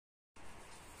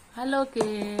Hello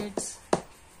kids.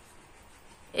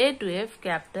 A to F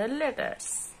capital letters.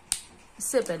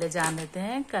 इससे पहले जान लेते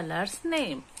हैं कलर्स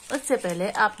नेम। उससे पहले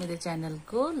आप मेरे चैनल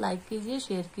को लाइक कीजिए,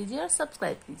 शेयर कीजिए और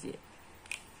सब्सक्राइब कीजिए।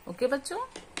 ओके बच्चों।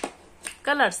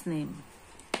 Colours name: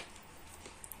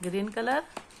 green colour,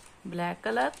 black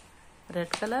colour,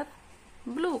 red colour,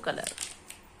 blue colour.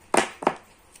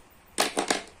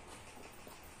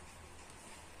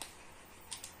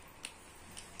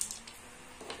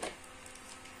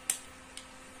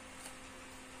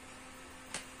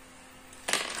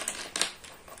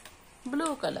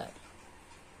 Blue color.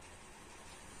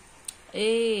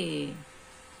 A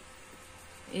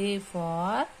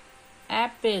for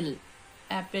apple.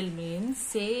 Apple means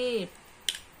shape.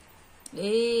 A.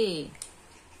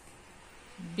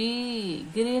 B,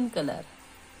 green color.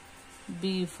 B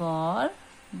for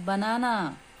banana.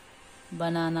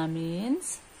 Banana means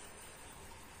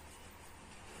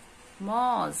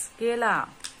moss, kela.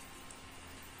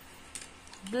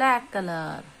 Black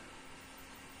color.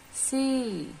 C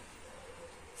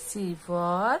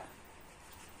for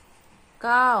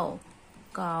cow.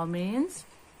 Cow means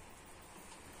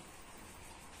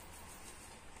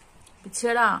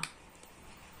पिछड़ा.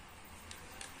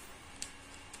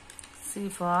 C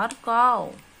for cow.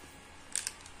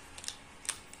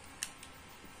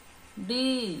 D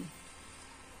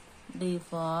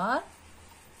for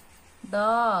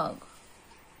dog.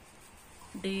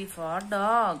 D for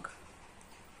dog.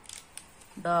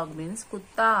 Dog means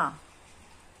kutta.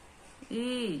 E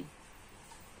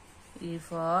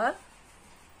for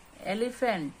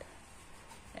elephant.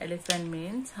 Elephant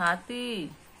means hathi.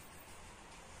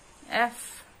 F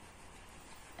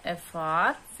for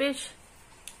fish.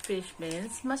 Fish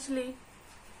means machli.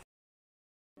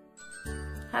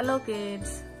 Hello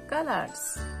kids. Colors: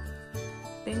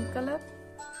 pink color,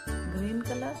 green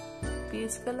color,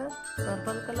 peach color,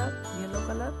 purple color, yellow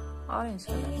color, orange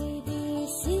color. A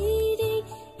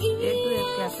to F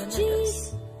capital letters.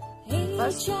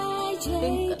 First,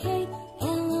 pink color.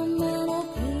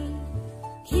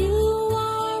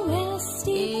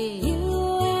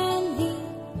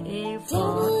 A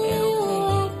for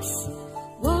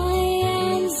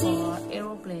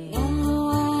aeroplane. Yellow color.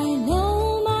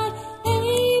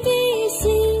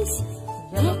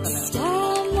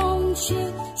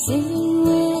 Sing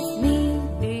with me.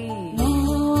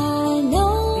 Now I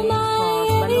know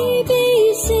my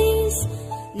ABCs.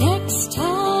 Next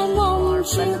time won't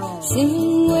you sing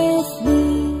with me?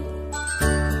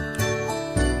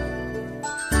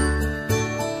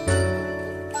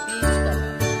 Peach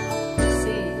color. C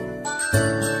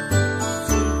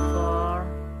for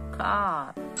car.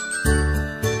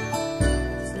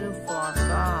 C for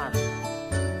car.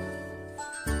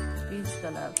 Peach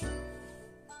color.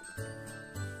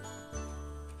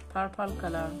 Purple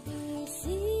color. C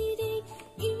D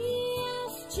E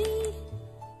F G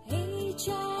H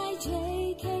I J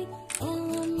K L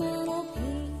M N O P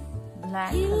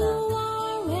Black Q color.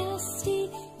 R S T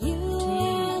U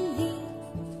N V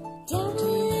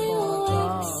W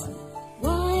X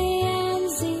Y and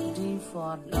Z. D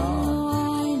for Now dog. I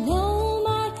know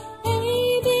my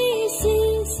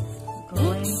ABCs.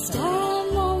 Green Next color. time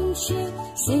won't you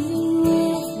sing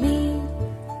with me?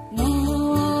 Now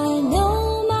I know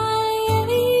my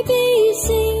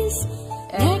ABCs.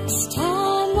 Next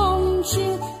time won't you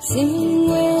sing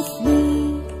with me?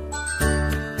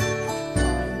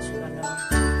 Orange color.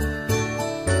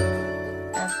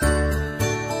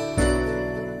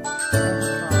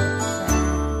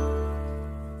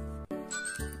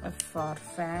 F for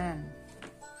fan.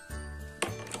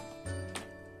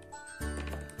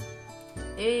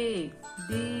 A, B,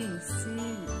 C,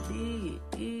 D,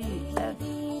 E, F.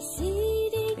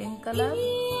 Pink color,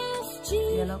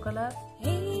 yellow color,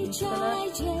 peach color,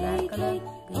 black color,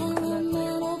 green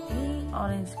color,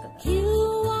 orange color.